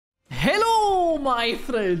my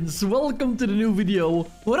friends, welcome to the new video.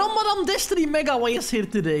 We're on Madame Destiny Megaways here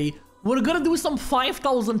today. We're gonna do some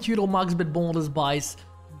 5,000 euro max bid bonus buys.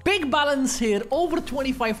 Big balance here, over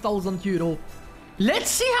 25,000 euro. Let's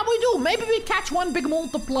see how we do. Maybe we catch one big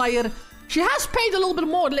multiplier. She has paid a little bit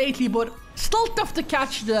more lately, but still tough to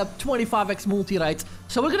catch the 25x multi, right?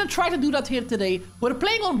 So we're gonna try to do that here today. We're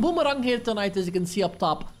playing on Boomerang here tonight, as you can see up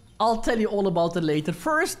top. I'll tell you all about it later.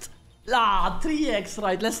 First, 3x,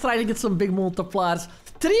 right? Let's try to get some big multipliers.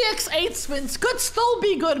 3x, 8 spins. Could still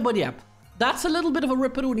be good, but yeah. That's a little bit of a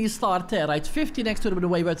ripperoonie start there, right? 15x would have been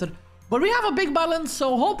way better. But we have a big balance,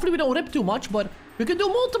 so hopefully we don't rip too much. But we can do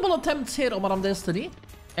multiple attempts here on Madame Destiny.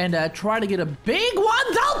 And try to get a big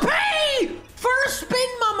one. They'll pay! First spin,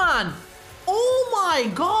 my man. Oh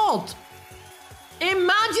my god.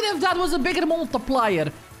 Imagine if that was a bigger multiplier.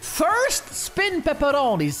 First spin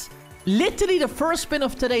pepperonis. Literally the first spin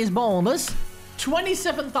of today's bonus.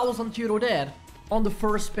 27,000 euro there on the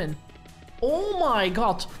first spin. Oh my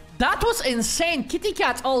god. That was insane. Kitty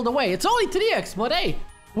cat all the way. It's only 3x, but hey.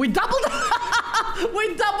 We doubled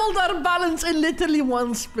we doubled our balance in literally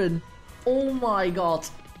one spin. Oh my god.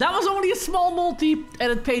 That was only a small multi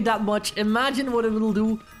and it paid that much. Imagine what it will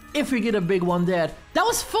do if we get a big one there. That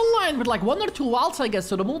was full line with like 1 or 2 wilds, I guess.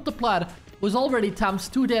 So the multiplier was already times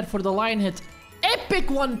 2 there for the line hit. Epic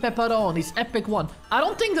one, pepperonis. Epic one. I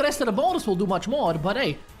don't think the rest of the bonus will do much more, but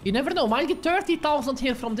hey, you never know. Might get 30,000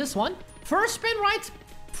 here from this one. First spin, right?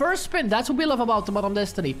 First spin. That's what we love about the Madame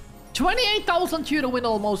Destiny. 28,000 euro win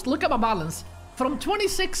almost. Look at my balance. From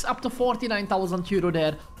 26 up to 49,000 euro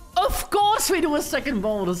there. Of course we do a second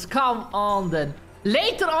bonus. Come on then.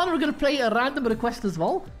 Later on, we're going to play a random request as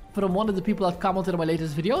well. From one of the people that commented on my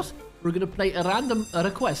latest videos. We're going to play a random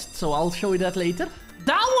request. So I'll show you that later.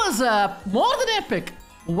 That was more than epic.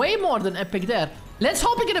 Way more than epic there. Let's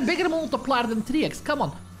hope we get a bigger multiplier than 3x. Come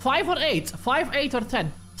on. 5 or 8. 5, 8 or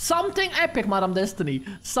 10. Something epic, Madame Destiny.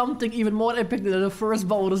 Something even more epic than the first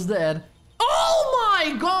bonus there. Oh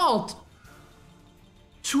my god.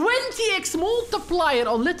 20x multiplier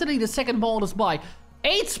on literally the second bonus buy.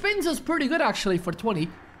 8 spins is pretty good actually for 20.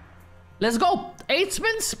 Let's go. 8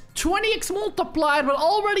 spins. 20x multiplier. But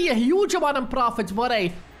already a huge amount in profits. But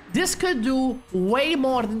hey. This could do way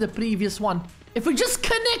more than the previous one. If we just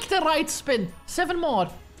connect the right spin. 7 more.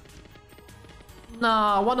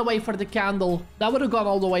 Nah, 1 away for the candle. That would have gone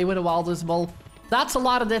all the way with the wild as well. That's a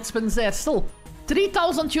lot of dead spins there. Still,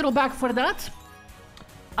 3,000 euro back for that.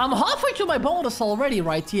 I'm halfway to my bonus already,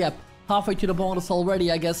 right? Yep. Halfway to the bonus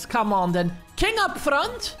already, I guess. Come on, then. King up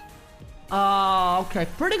front. Okay.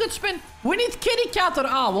 Pretty good spin. We need kitty cat or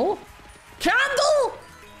owl. Candle!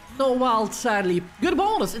 No wild, sadly. Good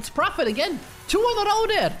bonus. It's profit again. 2 in a row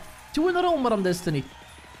there. 2 in a row, Madame Destiny.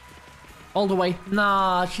 All the way.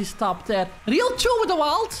 Nah, she stopped there. Real 2 with a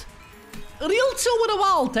wild. Real 2 with a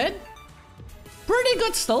wild, then. Pretty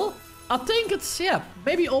good still. I think it's, yeah,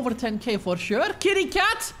 maybe over 10k for sure. Kitty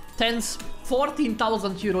cat. 10s.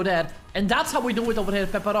 14,000 euro there. And that's how we do it over here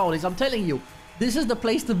at Pepperonis. I'm telling you. This is the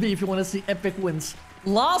place to be if you want to see epic wins.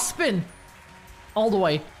 Last spin. All the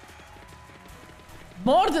way.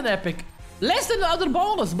 More than epic. Less than the other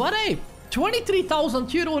bonus, but hey.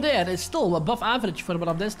 23,000 euro there is still above average for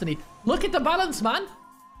Madame Destiny. Look at the balance, man.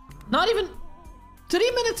 Not even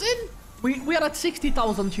 3 minutes in. We are at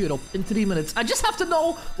 60,000 euro in 3 minutes. I just have to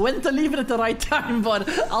know when to leave it at the right time, but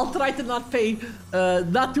I'll try to not pay,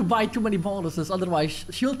 not to buy too many bonuses. Otherwise,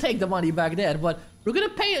 she'll take the money back there. But we're going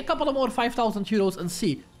to pay a couple of more 5,000 euros and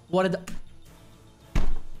see what it...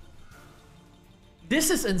 This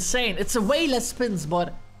is insane. It's a way less spins,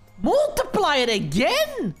 but multiply it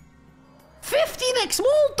again. 15x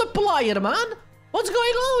multiplier, man. What's going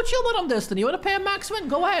on with you, Madame Destiny? You want to pay a max win?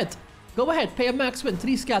 Go ahead. Go ahead. Pay a max win.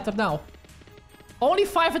 3 scatter now. Only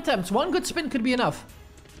 5 attempts. 1 good spin could be enough.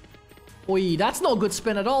 Oi, that's no good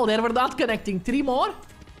spin at all. There we're not connecting. 3 more.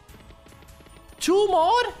 2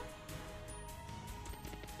 more.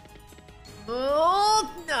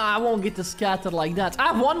 Oh, nah, I won't get the scatter like that. I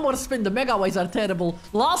have 1 more spin. The Megaways are terrible.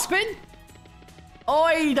 Last spin.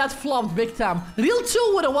 Oi, that flopped big time. Real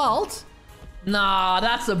 2 with a wild. Nah,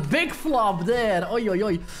 that's a big flop there. Oi, oi,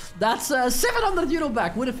 oi. That's 700 euro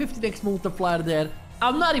back with a 15x multiplier there.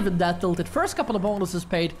 I'm not even that tilted. First couple of bonuses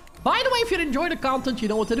paid. By the way, if you enjoy the content, you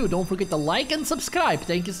know what to do. Don't forget to like and subscribe.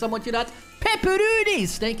 Thank you so much for that.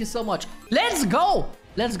 Pepperoonies. Thank you so much. Let's go.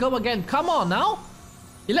 Let's go again. Come on now.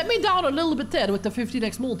 You let me down a little bit there with the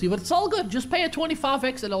 15x multi, but it's all good. Just pay a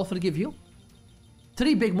 25x and I'll forgive you.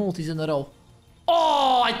 3 big multis in a row.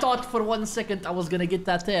 Oh, I thought for 1 second I was gonna get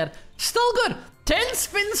that there. Still good. 10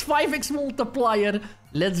 spins, 5x multiplier.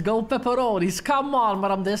 Let's go, pepperonis. Come on,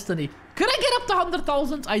 Madame Destiny. Could I get up to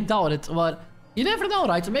 100,000? I doubt it, but You never know,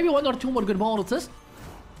 right? So maybe 1 or 2 more good bonuses.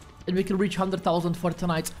 And we can reach 100,000 for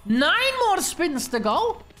tonight. 9 more spins to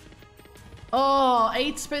go. Oh,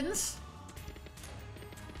 8 spins.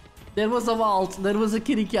 There was a vault. There was a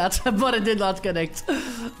kitty cat. But it did not connect.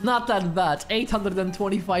 Not that bad.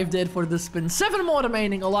 825 dead for this spin. 7 more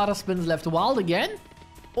remaining. A lot of spins left. Wild again.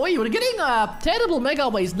 Oi, we're getting terrible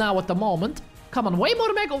Megaways now at the moment. Come on, way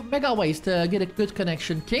more Megaways to get a good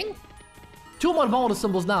connection. King. 2 more bonus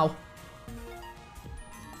symbols now.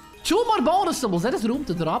 2 more bonus symbols. That is room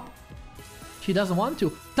to drop. She doesn't want to.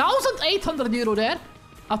 1,800 euro there.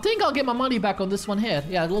 I think I'll get my money back on this one here.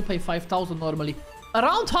 Yeah, it will pay 5,000 normally.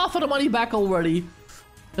 Around half of the money back already.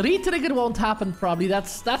 Re-trigger won't happen probably.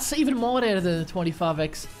 That's even more rare than the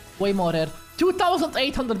 25x. Way more rare.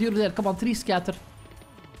 2,800 euro there. Come on, 3 scatter.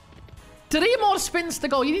 3 more spins to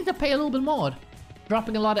go. You need to pay a little bit more.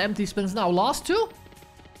 Dropping a lot of empty spins now. Last 2?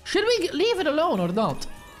 Should we leave it alone or not?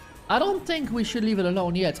 I don't think we should leave it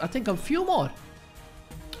alone yet. I think a few more.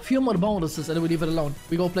 Few more bonuses and then we leave it alone.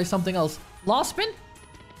 We go play something else. Last spin?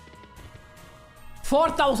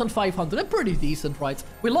 4,500. Pretty decent, right?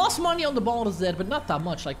 We lost money on the bonus there, but not that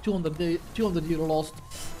much. Like 200 euro lost.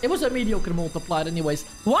 It was a mediocre multiplier anyways.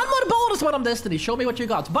 1 more bonus, Madam Destiny. Show me what you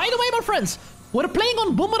got. By the way, my friends, we're playing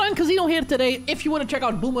on Boomerang Casino here today. If you want to check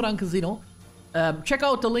out Boomerang Casino, check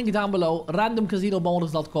out the link down below.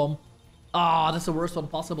 randomcasinobonus.com. Ah, that's the worst one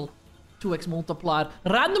possible. 2x multiplier.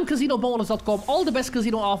 randomcasinobonus.com. All the best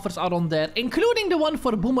casino offers are on there, including the one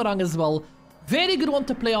for Boomerang as well. Very good one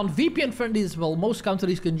to play on. VPN friendly as well. Most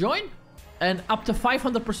countries can join. And up to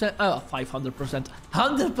 500%,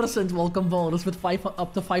 100% welcome bonus with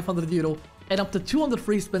up to 500 euro. And up to 200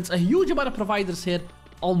 free spins. A huge amount of providers here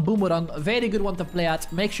on Boomerang. Very good one to play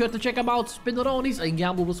at. Make sure to check them out. Spinneronis and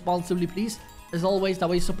gamble responsibly, please. As always, that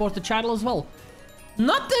way you support the channel as well.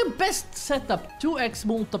 Not the best setup. 2x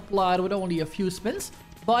multiplier with only a few spins.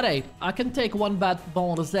 But hey, I can take 1 bad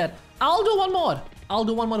bonus there. I'll do 1 more. I'll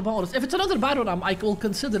do 1 more bonus. If it's another bad one, I will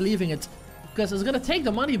consider leaving it. Because it's going to take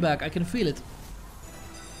the money back. I can feel it.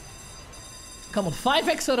 Come on,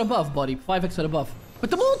 5x or above, buddy. 5x or above. But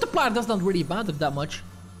the multiplier does not really matter that much.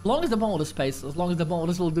 As long as the bonus pays. As long as the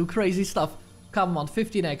bonus will do crazy stuff. Come on,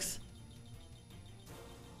 15x.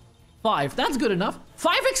 5. That's good enough.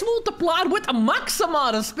 5x multiplier with a max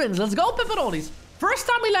amount of spins. Let's go, pepperonis. First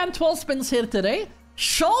time we land 12 spins here today.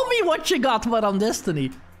 Show me what you got, Madam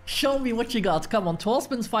Destiny. Show me what you got. Come on, 12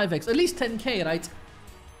 spins, 5x. At least 10k, right?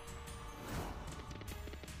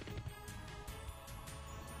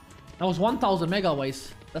 That was 1,000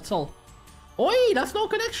 Megaways. That's all. Oi, that's no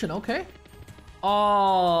connection. Okay.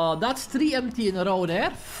 Oh, that's 3 empty in a row there.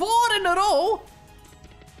 4 in a row.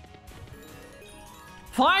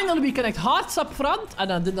 Finally, we connect hearts up front.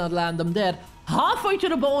 And I did not land them there. Halfway to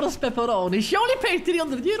the bonus pepperoni. She only paid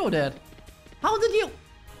 300 euro there. How do you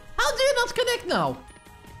not connect now?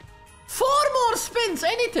 4 more spins,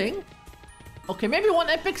 anything? Okay, maybe 1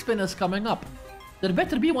 epic spin is coming up. There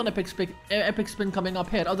better be 1 epic spin coming up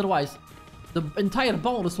here. Otherwise, the entire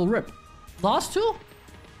bonus will rip. Last 2.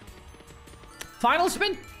 Final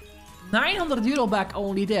spin. 900 euro back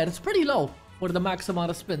only there. It's pretty low for the max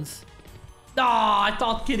amount of spins. Ah, I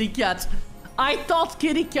thought Kitty Cat. I thought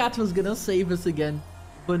Kitty Cat was gonna save us again.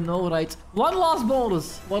 But no, right. 1 last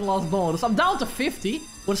bonus. 1 last bonus. I'm down to 50.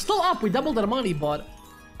 We're still up. We doubled our money, but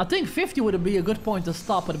I think 50 would be a good point to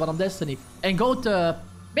stop at Bottom Destiny. And go to...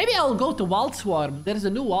 Maybe I'll go to Wild Swarm. There's a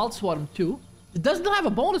new Wild Swarm too. It doesn't have a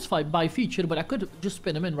bonus buy feature, but I could just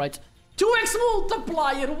spin him in, right? 2x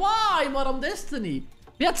multiplier. Why, Bottom Destiny?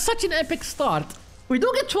 We had such an epic start. We do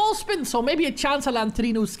get 12 spins, so maybe a chance I'll land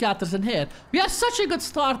 3 new scatters in here. We had such a good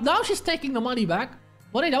start. Now she's taking the money back.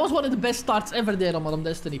 But hey, that was one of the best starts ever there on Bottom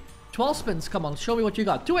Destiny. 12 spins. Come on, show me what you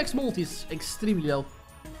got. 2x multis. Extremely low.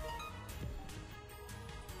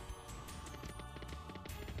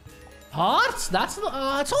 Hearts? That's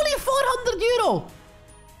it's only 400 euro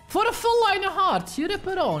for a full line of hearts. You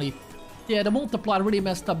ripperoni. Yeah, the multiplier really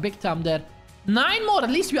messed up big time there. 9 more. At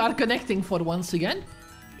least we are connecting for once again.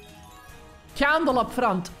 Candle up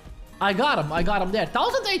front. I got him. I got him there.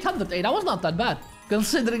 1,800. Hey, that was not that bad,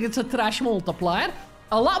 considering it's a trash multiplier.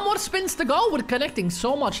 A lot more spins to go. We're connecting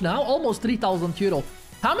so much now. Almost 3,000 euro.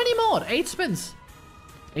 How many more? 8 spins.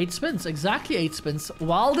 8 spins. Exactly 8 spins.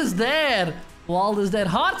 Wild is there. Wild is there.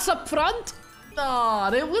 Hearts up front. Ah,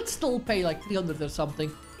 they would still pay like 300 or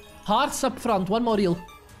something. Hearts up front. 1 more reel.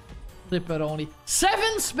 Ripperoni.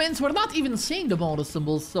 7 spins. We're not even seeing the bonus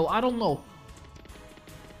symbols, so I don't know.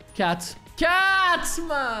 Cats. Cats,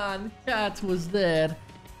 man. Cat was there.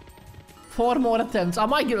 4 more attempts. I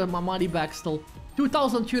might give him my money back still.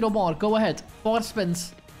 2,000 euro more. Go ahead. 4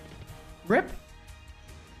 spins. Rip.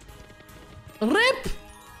 RIP!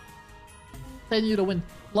 10 euro win.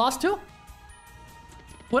 Last two?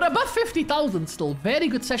 We're above 50,000 still. Very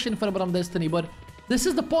good session for Madame Destiny, but this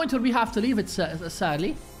is the point where we have to leave it,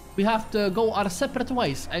 sadly. We have to go our separate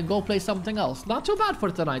ways and go play something else. Not too bad for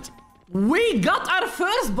tonight. We got our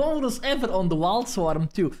first bonus ever on the Wild Swarm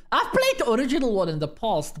too. I've played the original one in the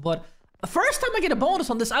past, but first time I get a bonus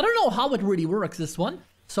on this. I don't know how it really works, this one.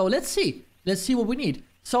 So let's see. Let's see what we need.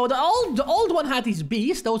 So the old one had these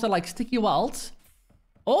bees. Those are like sticky wilds.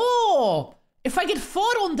 Oh! If I get 4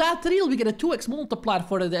 on that reel, we get a 2x multiplier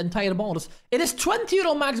for the entire bonus. It is 20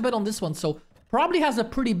 euro max bet on this one, so probably has a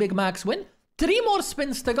pretty big max win. 3 more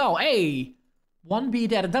spins to go. Hey! 1 bee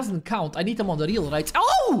there. It doesn't count. I need them on the reel, right?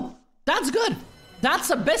 Oh! That's good. That's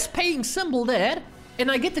the best paying symbol there.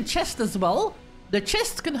 And I get the chest as well. The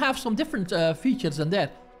chest can have some different features in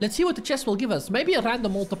there. Let's see what the chest will give us. Maybe a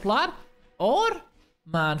random multiplier. Or,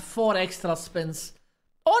 man, 4 extra spins.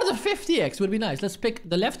 Or the 50x would be nice. Let's pick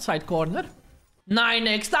the left side corner.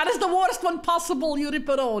 9x. That is the worst one possible, you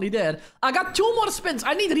ripperoni there. I got 2 more spins.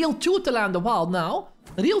 I need reel 2 to land a wild now.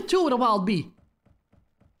 Reel 2 with a wild bee.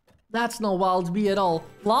 That's no wild bee at all.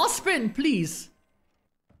 Last spin, please.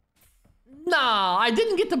 Nah, I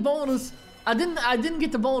didn't get the bonus. I didn't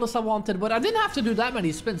get the bonus I wanted, but I didn't have to do that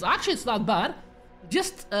many spins. Actually, it's not bad.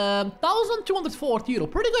 Just 1,240 euro.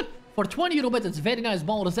 Pretty good. For 20 euro bet, it's very nice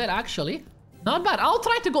bonus there, actually. Not bad. I'll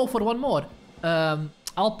try to go for one more.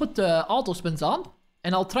 I'll put the auto spins on,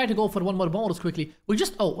 and I'll try to go for one more bonus quickly. We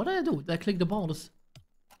just... Oh, what did I do? Did I click the bonus?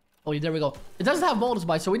 Oh, yeah, there we go. It doesn't have bonus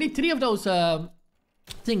buy, so we need 3 of those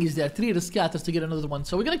thingies there. 3 of the scatters to get another one.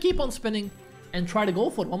 So we're gonna keep on spinning and try to go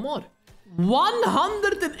for one more.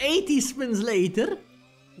 180 spins later,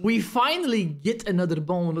 we finally get another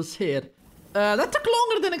bonus here. That took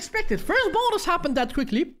longer than expected. First bonus happened that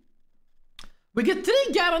quickly. We get 3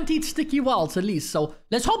 guaranteed sticky wilds at least, so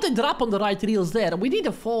let's hope they drop on the right reels there. We need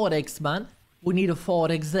a 4x, man. We need a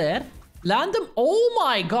 4x there. Land them. Oh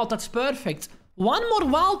my god, that's perfect. 1 more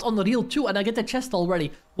wild on the reel 2, and I get the chest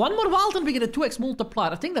already. 1 more wild, and we get a 2x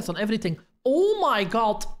multiplier. I think that's on everything. Oh my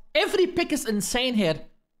god. Every pick is insane here.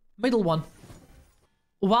 Middle one.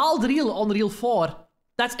 Wild reel on reel 4.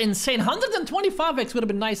 That's insane. 125x would have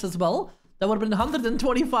been nice as well. That would have been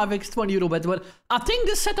 125x 20 euro bet. But I think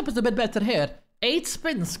this setup is a bit better here. 8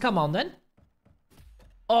 spins. Come on then.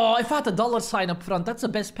 Oh, if I had a dollar sign up front, that's the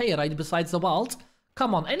best pay, right? Besides the wild.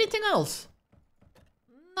 Come on. Anything else?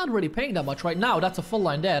 Not really paying that much right now. That's a full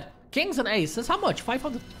line there. Kings and aces. How much?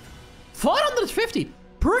 500. 450.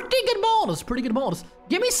 Pretty good bonus. Pretty good bonus.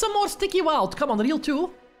 Give me some more sticky wild. Come on. Reel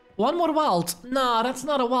 2. 1 more wild. Nah, that's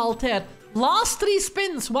not a wild there. Last 3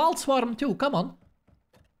 spins. Wild Swarm 2. Come on.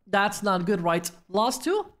 That's not good, right? Last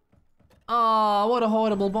 2? Ah, what a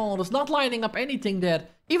horrible bonus. Not lining up anything there.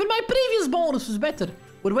 Even my previous bonus was better.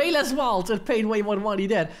 With way less wilds, it paid way more money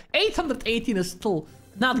there. 818 is still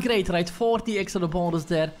not great, right? 40 extra bonus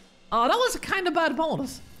there. That was a kind of bad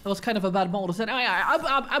bonus. That was kind of a bad bonus there. I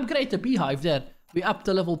upgrade the beehive there. We up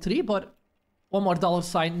to level 3, but 1 more dollar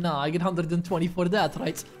sign. Nah, I get 120 for that,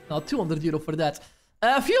 right? No, 200 euro for that.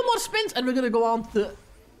 A few more spins, and we're gonna go on to...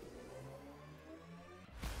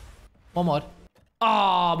 1 more.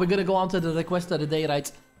 Ah, we're gonna go on to the request of the day,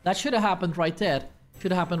 right? That should have happened right there.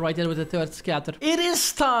 Should have happened right there with the 3rd scatter. It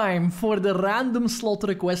is time for the random slot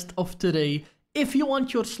request of today. If you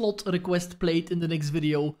want your slot request played in the next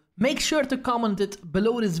video, make sure to comment it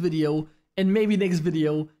below this video. And maybe next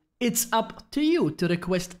video, it's up to you to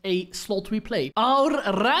request a slot we play. Our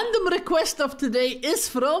random request of today is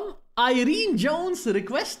from Irene Jones.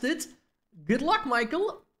 Requested. Good luck,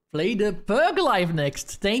 Michael. Play the Pug Live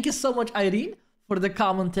next. Thank you so much, Irene, for the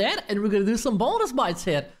comment there. And we're gonna do some bonus bites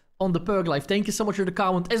here on the Pug Live. Thank you so much for the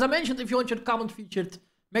comment. As I mentioned, if you want your comment featured,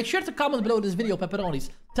 make sure to comment below this video, pepperonis.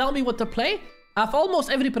 Tell me what to play. I have almost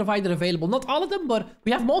every provider available. Not all of them, but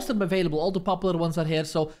we have most of them available. All the popular ones are here.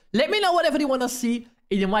 So let me know whatever you want to see,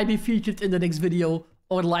 and you might be featured in the next video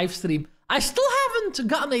or live stream. I still haven't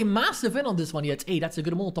gotten a massive win on this one yet. Hey, that's a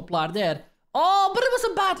good multiplier there. Oh, but it was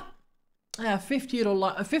a bad...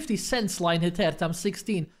 50 cents line hit there, times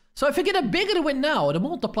 16. So if you get a bigger win now, the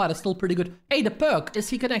multiplier is still pretty good. Hey, the perk, is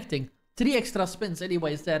he connecting? 3 extra spins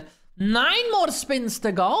anyways there. 9 more spins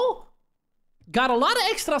to go. Got a lot of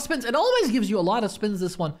extra spins. It always gives you a lot of spins,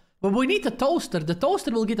 this one. But we need the toaster. The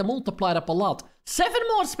toaster will get the multiplier up a lot. 7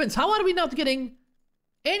 more spins. How are we not getting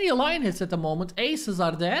any line hits at the moment? Aces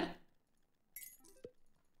are there.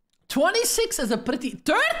 26 is a pretty...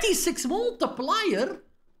 36 multiplier?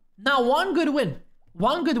 Now, 1 good win.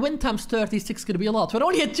 1 good win times 36 could be a lot. We're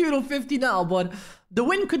only at 250 now, but the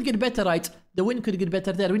win could get better, right? The win could get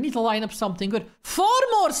better there. We need to line up something good. 4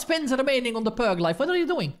 more spins remaining on the Pug Life. What are you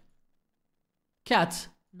doing? Cat.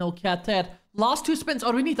 No cat there. Last 2 spins.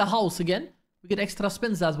 Or we need a house again. We get extra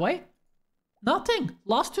spins that way. Nothing.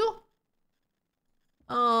 Last 2.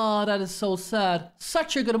 Oh, that is so sad.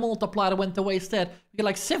 Such a good multiplier went to waste there. We get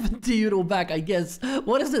like 70 euro back, I guess.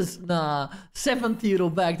 What is this? Nah, 70 euro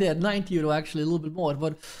back there. 90 euro actually, a little bit more.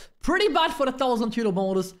 But pretty bad for a 1,000 euro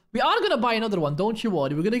bonus. We are going to buy another one, don't you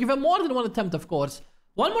worry. We're going to give him more than one attempt, of course.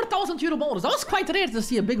 One more 1,000 euro bonus. That was quite rare to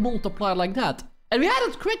see a big multiplier like that. And we had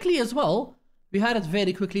it quickly as well. We had it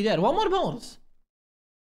very quickly there. One more bonus.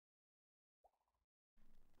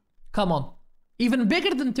 Come on. Even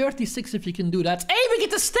bigger than 36 if you can do that. Hey, we get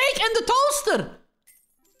the steak and the toaster!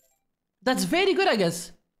 That's very good, I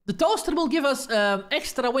guess. The toaster will give us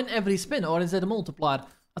extra win every spin. Or is it a multiplier?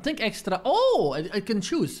 I think extra... Oh, I can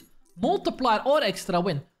choose. Multiplier or extra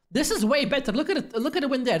win. This is way better. Look at it. Look at the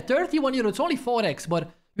win there. 31 euro. It's only 4x.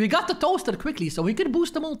 But we got the toaster quickly. So we can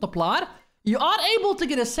boost the multiplier. You are able to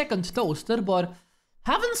get a second toaster. But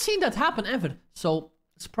haven't seen that happen ever. So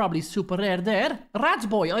it's probably super rare there. Rats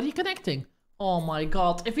boy, are you connecting? Oh my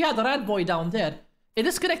god. If we had a rat boy down there. It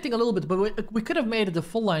is connecting a little bit. But we could have made it a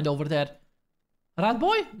full line over there. Rat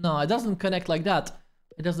boy? No, it doesn't connect like that.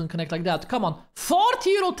 It doesn't connect like that. Come on. 40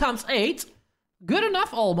 euro times 8. Good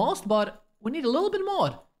enough almost. But we need a little bit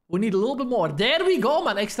more. We need a little bit more. There we go,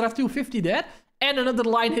 man. Extra 250 there. And another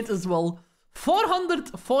line hit as well.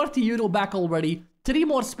 440 euro back already. 3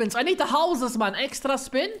 more spins. I need the houses, man. Extra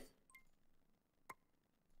spin.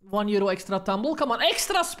 1 euro extra tumble. Come on.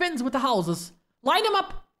 Extra spins with the houses. Line them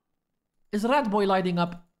up. Is Rat Boy lining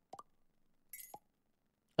up?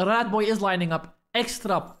 Rat Boy is lining up.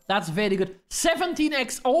 Extra. That's very good.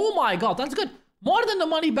 17x. Oh my god. That's good. More than the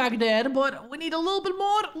money back there. But we need a little bit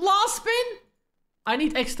more. Last spin. I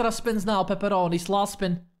need extra spins now, pepperonis. Last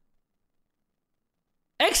spin.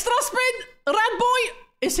 Extra spin! Rat Boy!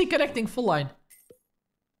 Is he connecting full line?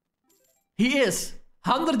 He is.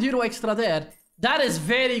 100 euro extra there. That is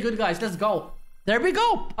very good, guys. Let's go. There we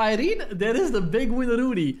go. Irene, there is the big winner,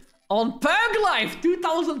 Rudy. On Pug Life.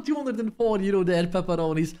 2,204 euro there,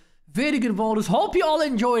 pepperonis. Very good bonus. Hope you all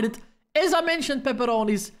enjoyed it. As I mentioned,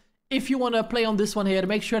 pepperonis, if you want to play on this one here,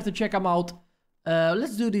 make sure to check them out.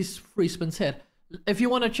 Let's do these free spins here. If you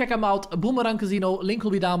want to check them out, Boomerang Casino, link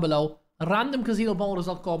will be down below.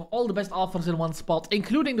 RandomCasinoBonus.com, all the best offers in one spot,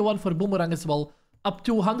 including the one for Boomerang as well. Up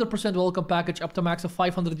to 100% welcome package, up to max of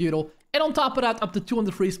 500 euro. And on top of that, up to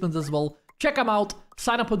 200 free spins as well. Check them out,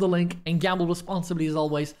 sign up with the link, and gamble responsibly as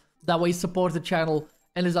always. That way support the channel.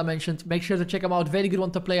 And as I mentioned, make sure to check them out. Very good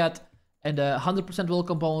one to play at. And 100%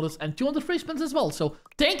 welcome bonus and 200 free spins as well. So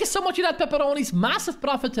thank you so much for that, pepperonis. Massive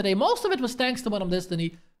profit today. Most of it was thanks to One of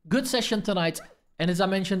Destiny. Good session tonight. And as I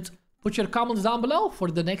mentioned, put your comments down below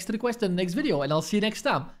for the next request in the next video. And I'll see you next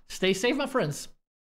time. Stay safe, my friends.